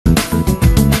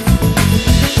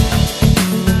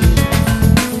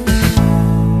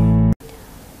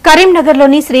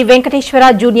కరీంనగర్లోని శ్రీ వెంకటేశ్వర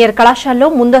జూనియర్ కళాశాలలో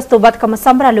ముందస్తు బతుకమ్మ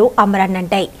సంబరాలు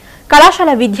అమరాన్నంటాయి.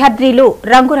 కళాశాల విద్యార్థులు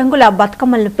రంగురంగుల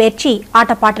బతుకమ్మలను పేర్చి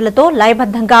ఆటపాటలతో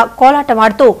లయబద్దంగా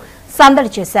కోలాటమాడుతూ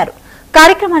సందడి చేశారు.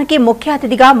 కార్యక్రమానికి ముఖ్య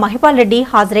అతిథిగా మహిపాల్ రెడ్డి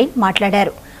హాజరై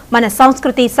మాట్లాడారు. మన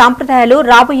సంస్కృతి సాంప్రదాయాలు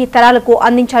రాబోయే తరాలకు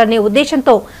అందించాలనే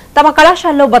ఉద్దేశంతో తమ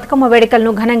కళాశాలలో బతుకమ్మ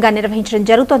వేడుకలను ఘనంగా నిర్వహించడం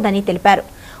జరుగుతోందని తెలిపారు.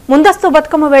 ముందస్తు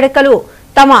బతుకమ్మ వేడుకలు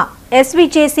తమ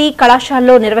ఎస్విజేసి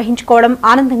కళాశాలలో నిర్వహించుకోవడం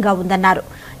ఆనందంగా ఉందన్నారు.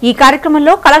 ఈ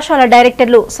కార్యక్రమంలో కళాశాల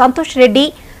డైరెక్టర్లు సంతోష్ రెడ్డి,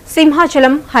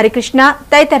 సింహాచలం, హరికృష్ణ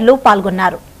తదితరులు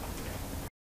పాల్గొన్నారు.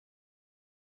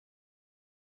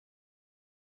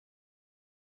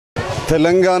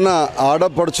 తెలంగాణ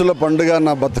ఆడపడుచుల పండుగ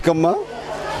నా బతుకమ్మ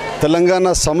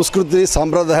తెలంగాణ సంస్కృతి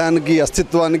సాంప్రదాయానికి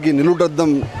అస్తిత్వానికి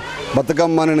నిలుటద్దం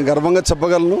బతుకమ్మ నేను గర్వంగా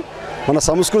చెప్పగలను. మన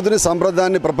సంస్కృతిని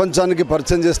సాంప్రదాయాన్ని ప్రపంచానికి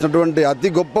పరిచయం చేసినటువంటి అతి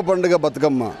గొప్ప పండుగ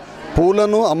బతుకమ్మ.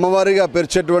 పూలను అమ్మవారిగా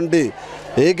పేర్చేటువంటి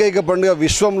ఏకైక పండుగ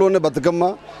విశ్వంలోనే బతుకమ్మ.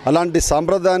 అలాంటి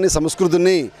సాంప్రదాయాన్ని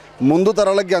సంస్కృతిని ముందు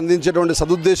తరాలకి అందించేటువంటి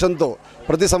సదుద్దేశంతో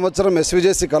ప్రతి సంవత్సరం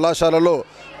ఎస్విజేసి కళాశాలలో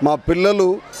మా పిల్లలు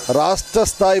రాష్ట్ర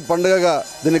స్థాయి పండుగగా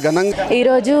దీన్ని ఘనంగా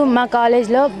ఈరోజు మా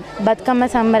కాలేజ్లో బతుకమ్మ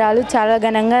సంబరాలు చాలా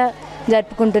ఘనంగా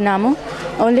జరుపుకుంటున్నాము.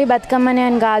 ఓన్లీ బతుకమ్మనే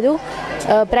అని కాదు,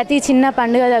 ప్రతి చిన్న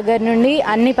పండుగ దగ్గర నుండి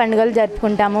అన్ని పండుగలు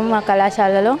జరుపుకుంటాము మా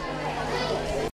కళాశాలలో.